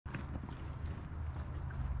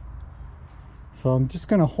So I'm just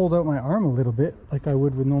gonna hold out my arm a little bit like I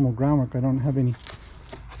would with normal groundwork. I don't have any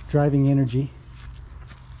driving energy.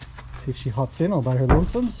 See if she hops in all by her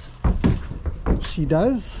lonesomes. She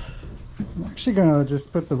does. I'm actually gonna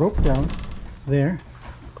just put the rope down there.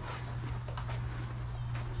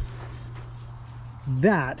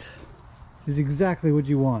 That is exactly what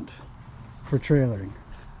you want for trailering.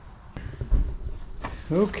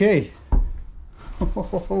 Okay.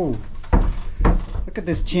 Oh, look at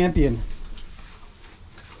this champion.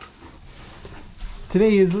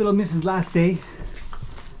 Today is little Mrs. last day,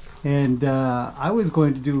 and I was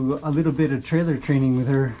going to do a little bit of trailer training with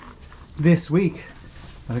her this week,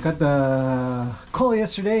 but I got the call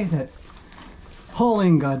yesterday that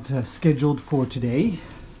hauling got scheduled for today,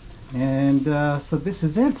 and so this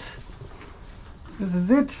is it. This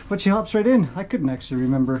is it. But she hops right in. I couldn't actually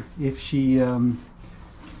remember if she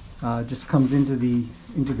just comes into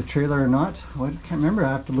the trailer or not. Well, I can't remember.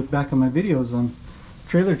 I have to look back on my videos on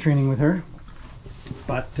trailer training with her.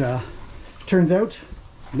 But turns out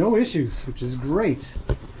no issues, which is great.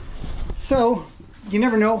 So you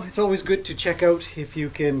never know. It's always good to check out if you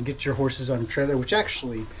can get your horses on a trailer, which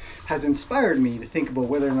actually has inspired me to think about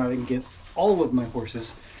whether or not I can get all of my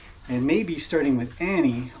horses, and maybe starting with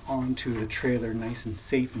Annie, onto the trailer nice and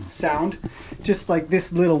safe and sound, just like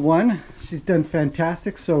this little one. She's done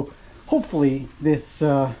fantastic. So hopefully this you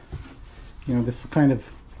know, this kind of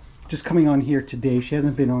just coming on here today. She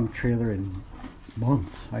hasn't been on a trailer in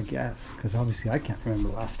months, I guess, because obviously I can't remember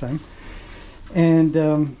the last time. And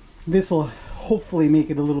this will hopefully make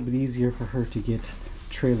it a little bit easier for her to get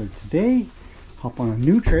trailered today, hop on a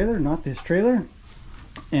new trailer, not this trailer,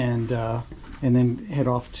 and then head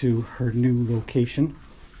off to her new location.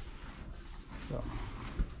 So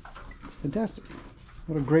it's fantastic.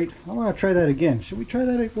 What a great, I want to try that again. Should we try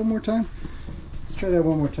that one more time? Let's try that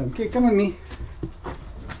one more time. Okay, come with me.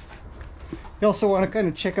 You also want to kind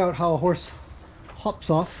of check out how a horse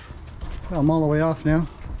hops off. Well, I'm all the way off now.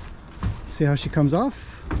 See how she comes off.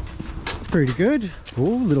 Pretty good. Oh,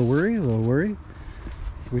 a little worry, a little worry.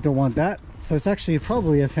 So we don't want that. So it's actually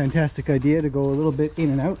probably a fantastic idea to go a little bit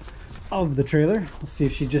in and out of the trailer. Let's see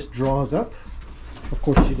if she just draws up. Of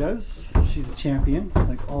course she does. She's a champion,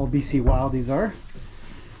 like all BC Wildies are.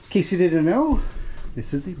 In case you didn't know,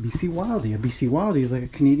 this is a BC Wildie. A BC Wildie is like a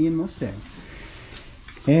Canadian Mustang.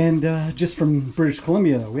 And just from British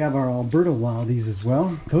Columbia, we have our Alberta Wildies as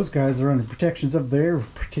well. Those guys are under protections of their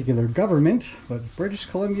particular government, but British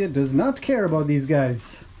Columbia does not care about these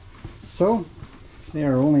guys. So they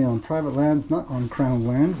are only on private lands, not on crown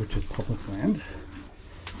land, which is public land.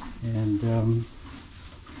 And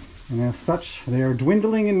as such, they are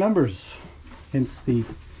dwindling in numbers. Hence the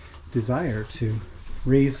desire to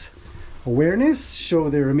raise awareness,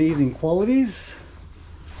 show their amazing qualities.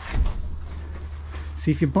 See,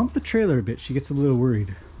 if you bump the trailer a bit, she gets a little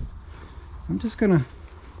worried. I'm just gonna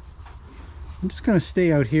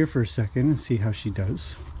stay out here for a second and see how she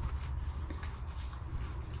does.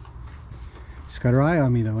 She's got her eye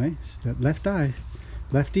on me though, eh? She's got left eye,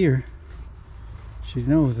 left ear. She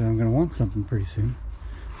knows that I'm gonna want something pretty soon.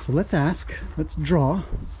 So let's ask, let's draw.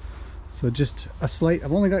 So just a slight,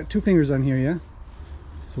 I've only got 2 fingers on here, yeah?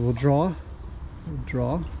 So we'll draw, we'll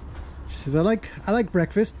draw. She says, I like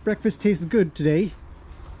breakfast. Breakfast tastes good today.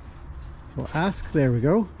 So we'll ask, there we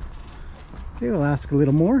go. Okay, we'll ask a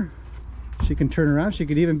little more. She can turn around, she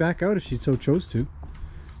could even back out if she so chose to.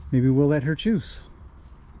 Maybe we'll let her choose.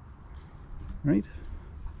 Right?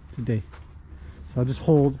 Today. So I'll just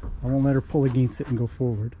hold, I won't let her pull against it and go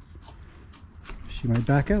forward. She might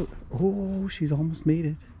back out. Oh, she's almost made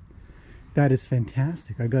it. That is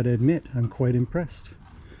fantastic. I gotta admit, I'm quite impressed.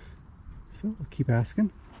 So we'll keep asking.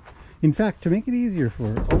 In fact, to make it easier for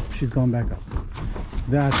her, oh, she's gone back up.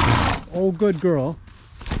 That's it. Oh, good girl.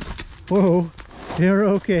 Whoa, you're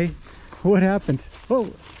okay. What happened?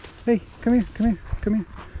 Oh, hey, come here, come here, come here.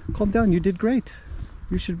 Calm down, you did great.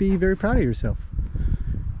 You should be very proud of yourself.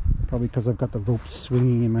 Probably because I've got the rope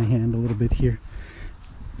swinging in my hand a little bit here.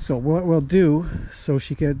 So what we'll do, so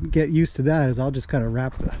she can get used to that, is I'll just kind of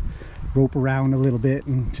wrap the rope around a little bit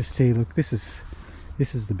and just say, look, this is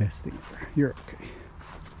the best thing ever. You're okay.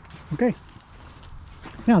 Okay.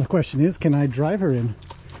 Now the question is, can I drive her in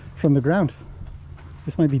from the ground?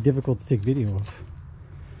 This might be difficult to take video of.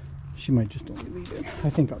 She might just only lead in. I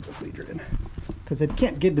think I'll just lead her in, because I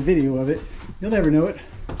can't get the video of it. You'll never know it.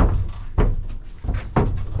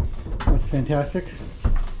 That's fantastic.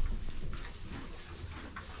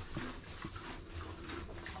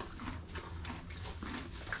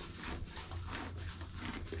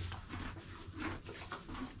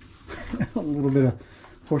 A little bit of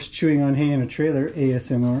horse chewing on hay in a trailer,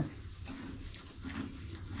 ASMR.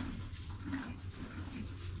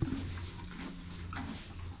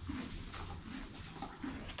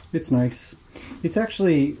 It's nice. It's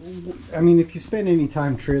actually, I mean, if you spend any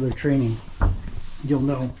time trailer training, you'll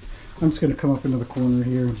know. I'm just going to come up into the corner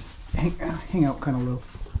here and just hang out kind of low.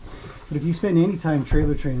 But if you spend any time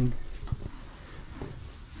trailer training,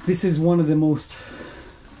 this is one of the most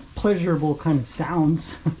pleasurable kind of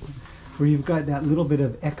sounds where you've got that little bit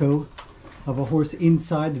of echo of a horse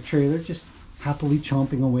inside the trailer just happily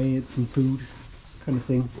chomping away at some food kind of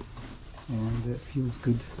thing. And it feels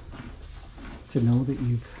good to know that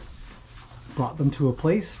you've brought them to a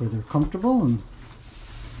place where they're comfortable. And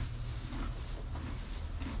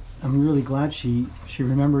I'm really glad she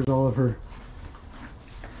remembers all of her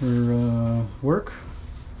work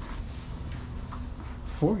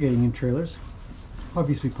for getting in trailers.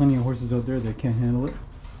 Obviously plenty of horses out there that can't handle it.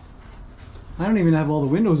 I don't even have all the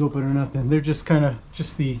windows open or nothing. They're just kind of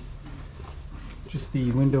just the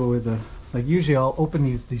window with the, like, usually I'll open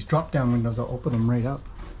these drop down windows, I'll open them right up,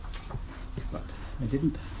 but I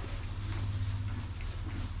didn't.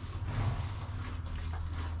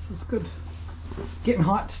 So it's good. Getting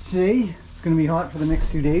hot today. It's going to be hot for the next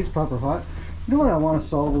few days, proper hot. You know what I want to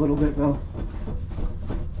solve a little bit though?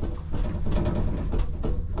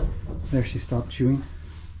 There, she stopped chewing.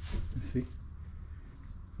 Let's see.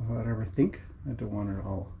 Without ever think. I don't want her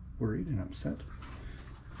all worried and upset.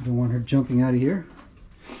 I don't want her jumping out of here.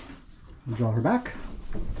 I'll draw her back.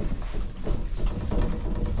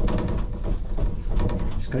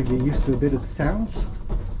 Just gotta get used to a bit of the sounds.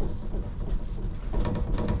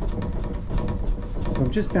 So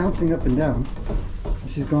I'm just bouncing up and down.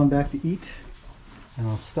 She's gone back to eat, and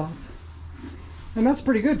I'll stop. And that's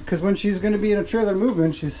pretty good, because when she's going to be in a trailer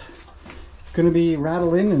movement, it's going to be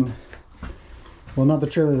rattling and, well, not the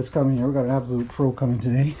trailer that's coming here. We've got an absolute pro coming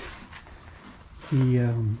today. He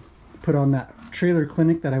put on that trailer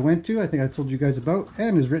clinic that I went to, I think I told you guys about,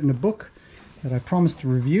 and has written a book that I promised to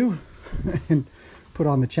review and put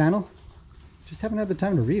on the channel. Just haven't had the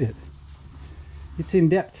time to read it. It's in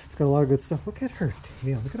depth. It's got a lot of good stuff. Look at her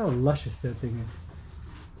tail. Look at how luscious that thing is.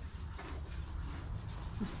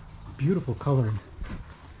 Just beautiful coloring.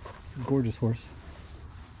 It's a gorgeous horse.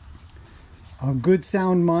 A good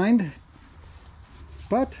sound mind,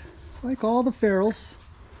 but like all the ferals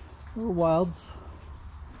or wilds,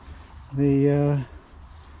 they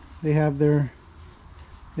have their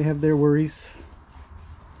worries.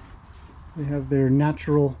 They have their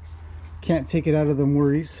natural can't take it out of them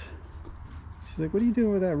worries. She's like, what are you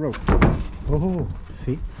doing with that rope? Oh,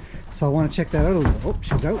 see? So I want to check that out a little. Oh,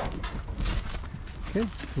 she's out. Okay,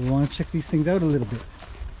 so we want to check these things out a little bit.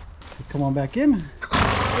 So come on back in.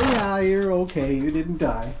 Yeah, you're okay. You didn't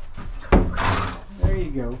die. There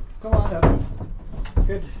you go. Come on up.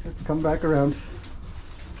 Good. Let's come back around.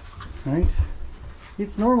 All right.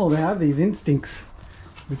 It's normal to have these instincts.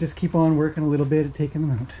 We just keep on working a little bit at taking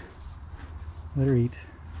them out. Let her eat.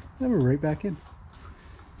 Then we're right back in.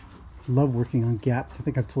 Love working on gaps. I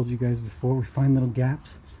think I've told you guys before. We find little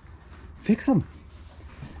gaps. Fix them.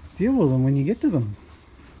 Deal with them when you get to them.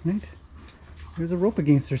 Right? There's a rope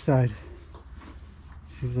against her side.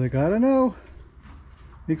 She's like, I don't know.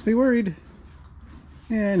 Makes me worried.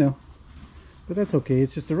 Yeah, I know. But that's okay.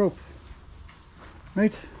 It's just a rope.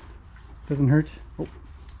 Right? Doesn't hurt. Oh,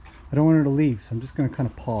 I don't want her to leave, so I'm just going to kind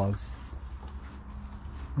of pause.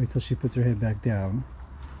 Wait till she puts her head back down.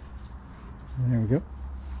 And there we go.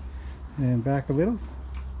 And back a little.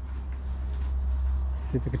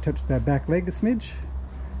 See if I can touch that back leg a smidge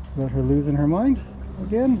without her losing her mind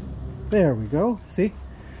again. There we go. See?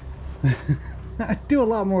 I do a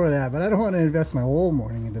lot more of that, but I don't want to invest my whole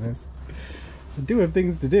morning into this. I do have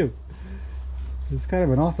things to do. It's kind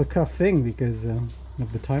of an off-the-cuff thing because of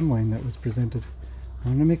the timeline that was presented. I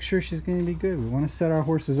want to make sure she's going to be good. We want to set our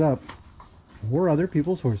horses up, or other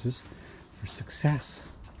people's horses, for success,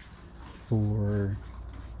 for,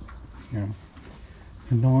 you know,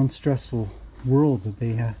 a non-stressful world that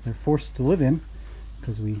they're forced to live in,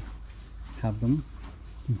 because we have them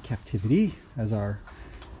in captivity as our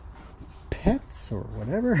pets or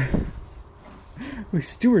whatever. We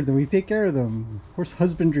steward them, we take care of them. Horse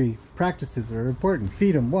husbandry practices are important.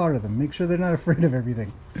 Feed them, water them, make sure they're not afraid of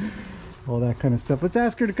everything. All that kind of stuff. Let's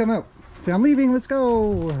ask her to come out. Say, I'm leaving, let's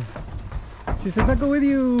go. She says, I'll go with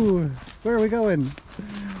you. Where are we going?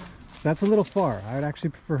 That's a little far. I would actually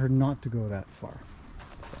prefer her not to go that far.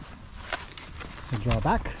 So, draw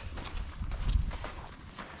back.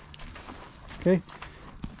 Okay.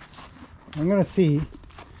 I'm gonna see.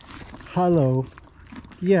 Hello.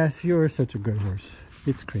 Yes, you're such a good horse.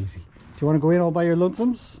 It's crazy. Do you want to go in all by your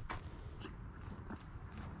lonesomes? Do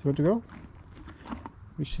you want to go?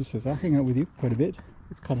 She says, I'll hang out with you quite a bit.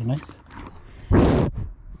 It's kind of nice.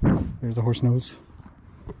 There's a horse nose.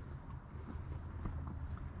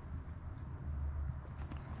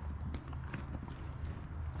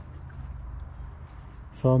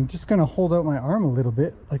 So I'm just gonna hold out my arm a little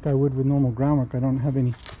bit like I would with normal groundwork. I don't have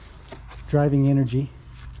any driving energy.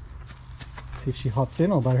 See if she hops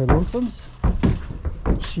in all by her lonesomes.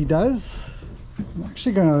 She does. I'm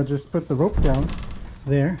actually gonna just put the rope down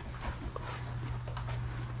there.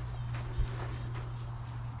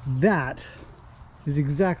 That is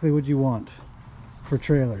exactly what you want for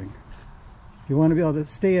trailering. You want to be able to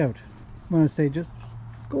stay out. I want to say just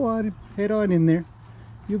go on, head on in there.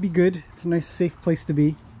 You'll be good. It's a nice safe place to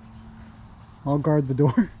be. I'll guard the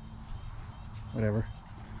door. Whatever,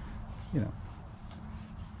 you know.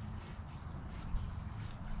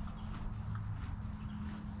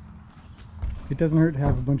 It doesn't hurt to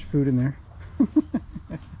have a bunch of food in there.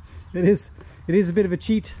 It is a bit of a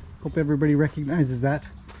cheat. Hope everybody recognizes that.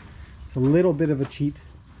 It's a little bit of a cheat.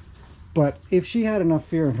 But if she had enough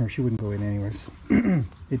fear in her, she wouldn't go in anyways.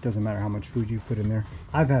 It doesn't matter how much food you put in there.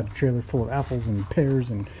 I've had a trailer full of apples and pears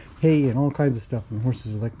and hay and all kinds of stuff, and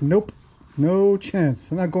horses are like, nope, no chance.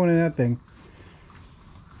 I'm not going in that thing.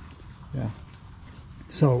 Yeah.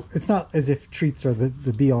 So it's not as if treats are the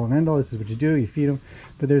be all and end all. This is what you do, you feed them.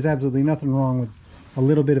 But there's absolutely nothing wrong with a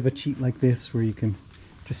little bit of a cheat like this, where you can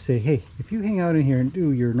just say, hey, if you hang out in here and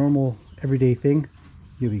do your normal everyday thing,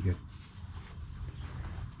 you'll be good.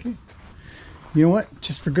 Okay. You know what?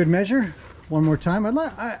 Just for good measure, one more time.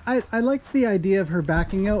 I like the idea of her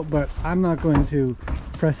backing out, but I'm not going to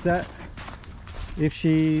press that. If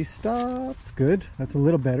she stops, good. That's a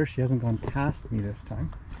little better. She hasn't gone past me this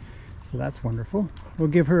time. So that's wonderful. We'll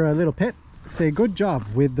give her a little pet. Say good job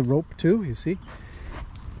with the rope too, you see.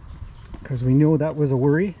 Because we know that was a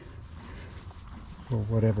worry. For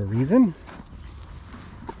whatever reason.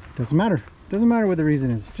 Doesn't matter. Doesn't matter what the reason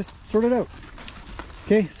is. Just sort it out.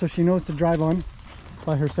 Okay, so she knows to drive on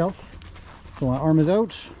by herself. So my arm is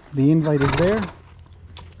out. The invite is there.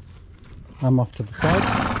 I'm off to the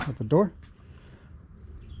side at the door.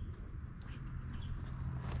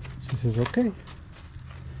 She says, okay.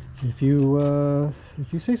 If you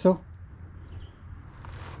say so.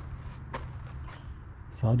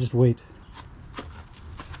 So I'll just wait.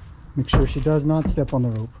 Make sure she does not step on the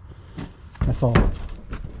rope. That's all.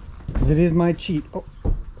 Because it is my cheat. Oh,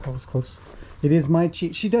 that was close. It is my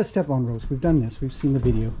cheat. She does step on ropes. We've done this. We've seen the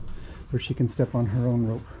video where she can step on her own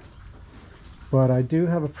rope. But I do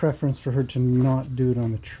have a preference for her to not do it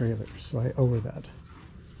on the trailer. So I owe her that.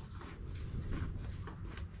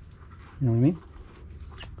 You know what I mean?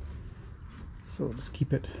 So we'll just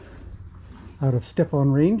keep it out of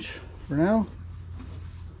step-on range for now.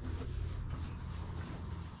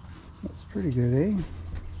 That's pretty good, eh?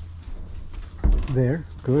 There,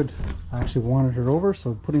 good. I actually wanted her over,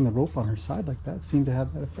 so putting the rope on her side like that seemed to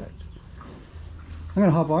have that effect. I'm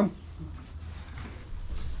gonna hop on.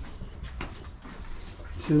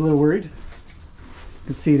 She's a little worried. You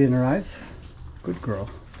can see it in her eyes. Good girl.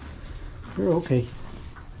 You're okay.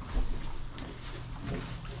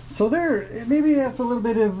 So there, maybe that's a little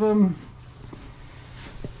bit of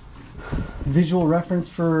visual reference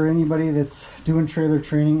for anybody that's doing trailer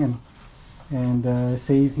training and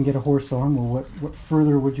say you can get a horse on. Well, what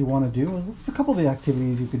further would you want to do? Well, there's a couple of the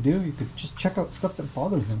activities you could do. You could just check out stuff that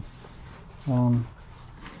bothers them.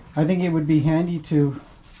 I think it would be handy to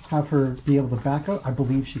have her be able to back out. I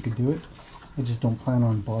believe she could do it. I just don't plan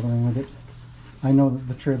on bothering with it. I know that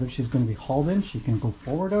the trailer she's going to be hauled in, she can go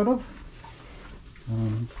forward out of.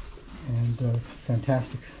 And it's a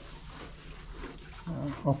fantastic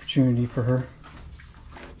opportunity for her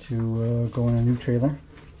to go in a new trailer.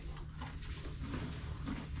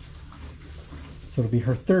 So it'll be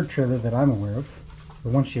her third trailer that I'm aware of. So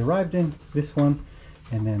the one she arrived in, this one,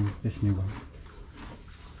 and then this new one.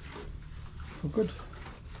 So good.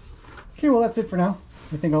 Okay, well that's it for now.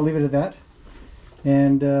 I think I'll leave it at that.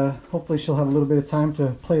 And hopefully she'll have a little bit of time to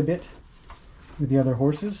play a bit with the other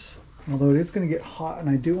horses. Although it is going to get hot, and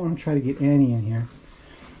I do want to try to get Annie in here.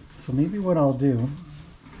 So maybe what I'll do,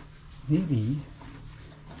 maybe,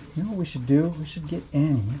 you know what we should do? We should get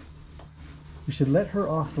Annie. We should let her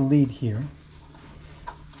off the lead here.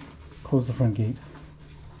 Close the front gate.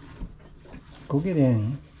 Go get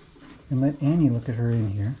Annie, and let Annie look at her in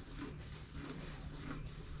here.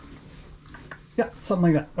 Yeah,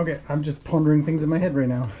 something like that. Okay, I'm just pondering things in my head right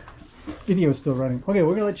now. Video's still running. Okay,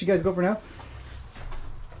 we're going to let you guys go for now.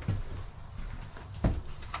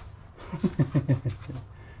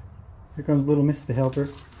 Here comes little Miss the helper.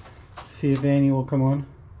 See if Annie will come on.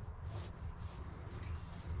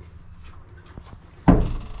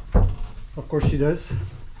 Of course she does.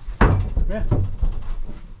 Yeah.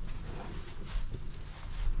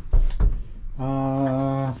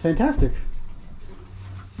 Fantastic.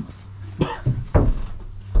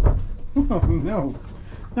 Oh no.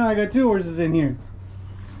 Now I got two horses in here.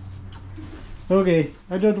 Okay,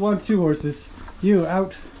 I don't want two horses. You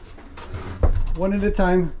out. One at a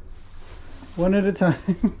time. One at a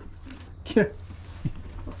time. Get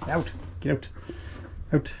out. Get out.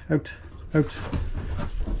 Out, out, out.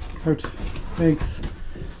 Out. Thanks.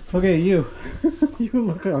 Okay, you. You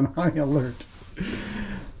look on high alert.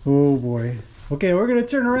 Oh boy. Okay, we're gonna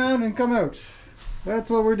turn around and come out. That's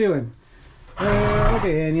what we're doing.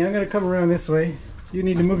 Okay, Annie, I'm gonna come around this way. You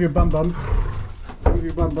need to move your bum bum. Move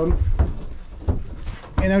your bum bum.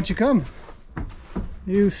 And out you come.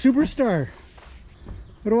 You superstar.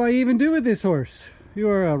 What do I even do with this horse? You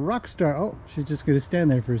are a rock star. Oh, she's just gonna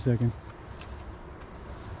stand there for a second.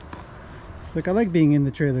 It's like, I like being in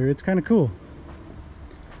the trailer. It's kind of cool.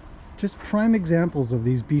 Just prime examples of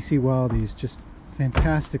these BC Wildies. Just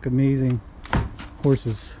fantastic, amazing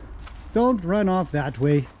horses. Don't run off that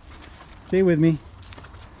way. Stay with me.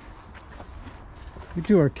 You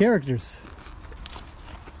two are characters.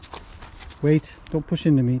 Wait, don't push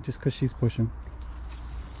into me just because she's pushing.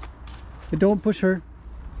 But don't push her,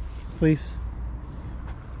 please.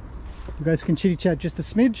 You guys can chitty chat just a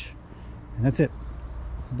smidge, and that's it.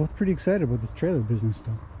 We're both pretty excited about this trailer business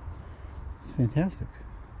though. It's fantastic.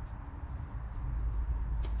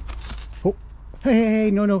 Oh, hey,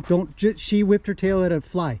 no, don't. She whipped her tail at a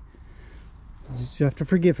fly. You just have to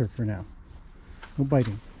forgive her for now. No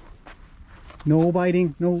biting. No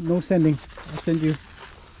biting. No sending. I'll send you.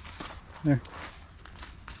 There.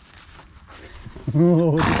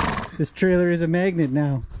 Oh, this trailer is a magnet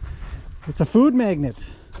now. It's a food magnet.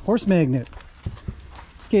 Horse magnet.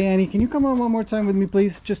 Okay, Annie, can you come on one more time with me,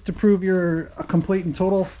 please? Just to prove you're a complete and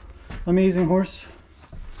total amazing horse.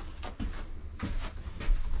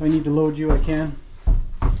 If I need to load you, I can.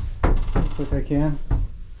 Looks like I can.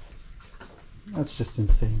 That's just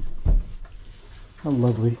insane. How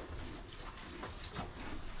lovely.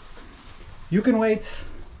 You can wait.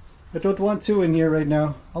 I don't want two in here right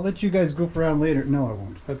now. I'll let you guys goof around later. No, I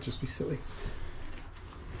won't. That'd just be silly.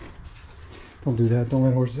 Don't do that. Don't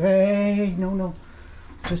let horses... Hey, no.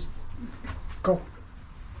 Just go.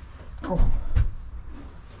 Go.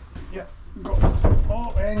 Yeah, go.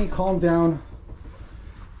 Oh, Annie, calm down.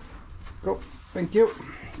 Go. Thank you.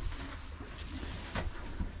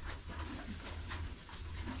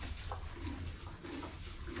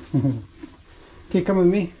 Okay, come with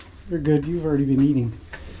me. You're good. You've already been eating.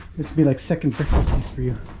 This would be like second breakfasties for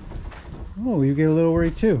you. Oh, you get a little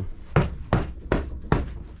worried too. You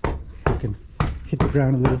can hit the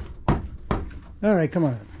ground a little. All right, come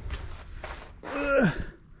on.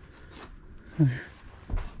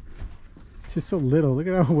 She's so little. Look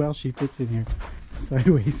at how well she fits in here.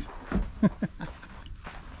 Sideways.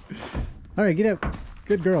 All right, get up.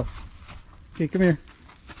 Good girl. Okay, come here.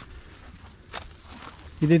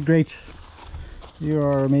 You did great. You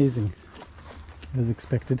are amazing, as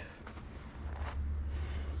expected.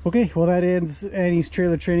 Okay, well that ends Annie's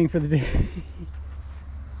trailer training for the day.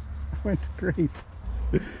 Went great.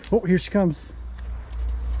 Oh, here she comes.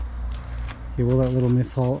 Okay, we'll let little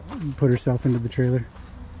Miss Hall put herself into the trailer.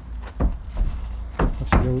 Off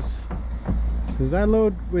she goes. Says, I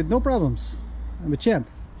load with no problems. I'm a champ.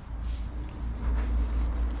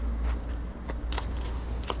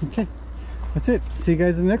 Okay, that's it. See you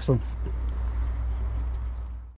guys in the next one.